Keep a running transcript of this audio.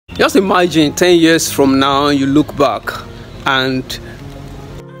Just imagine 10 years from now, you look back and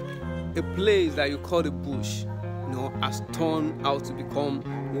a place that you call the bush, you know, has turned out to become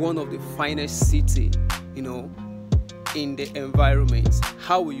one of the finest city, you know, in the environment.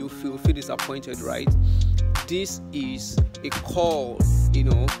 How will you feel? Feel disappointed, right? This is a call, you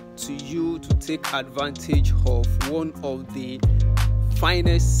know, to you to take advantage of one of the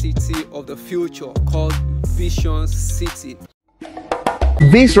finest city of the future called Vision City.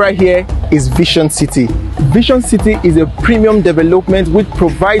 This right here is Vision City. Vision City is a premium development which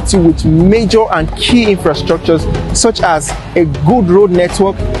provides you with major and key infrastructures such as a good road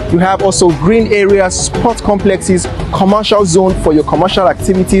network. You have also green areas, sport complexes, commercial zone for your commercial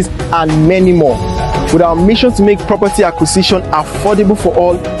activities, and many more. With our mission to make property acquisition affordable for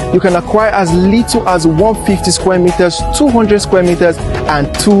all, you can acquire as little as 150 square meters, 200 square meters,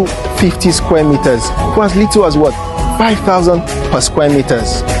 and 250 square meters. For as little as what? 5,000 per square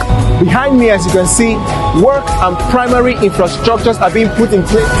meters. Behind me, as you can see, work and primary infrastructures are being put in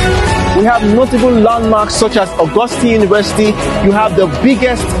place. We have notable landmarks such as Augustine University. You have the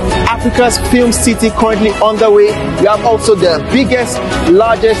biggest Africa's film city currently underway. You have also the biggest,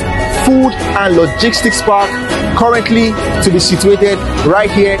 largest food and logistics park currently to be situated right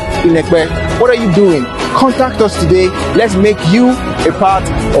here in Epe. What are you doing? Contact us today. Let's make you a part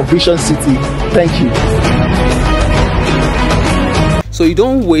of Vision City. Thank you. So you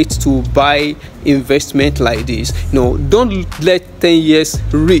don't wait to buy investment like this. No, don't let 10 years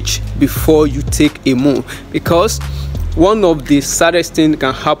reach before you take a move, because one of the saddest things that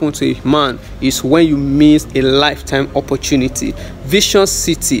can happen to a man is when you miss a lifetime opportunity. Vision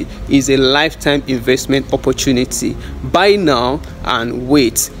City is a lifetime investment opportunity. Buy now and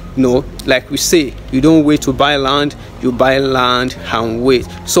wait. No, like we say, you don't wait to buy land, you buy land and wait.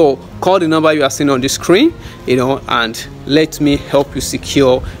 So call the number you are seeing on the screen, you know, and let me help you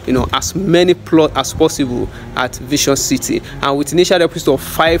secure, you know, as many plots as possible at Vision City. And with initial deposit of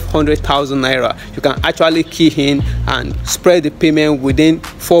 500,000 naira, you can actually key in and spread the payment within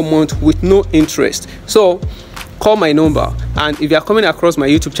 4 months with no interest. So call my number, and if you are coming across my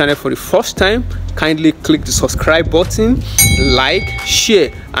YouTube channel for the first time, kindly click the subscribe button, like,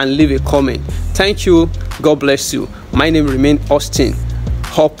 share, and leave a comment. Thank you. God bless you. My name remains Austin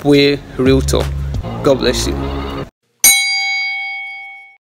Hopway Realtor. God bless you.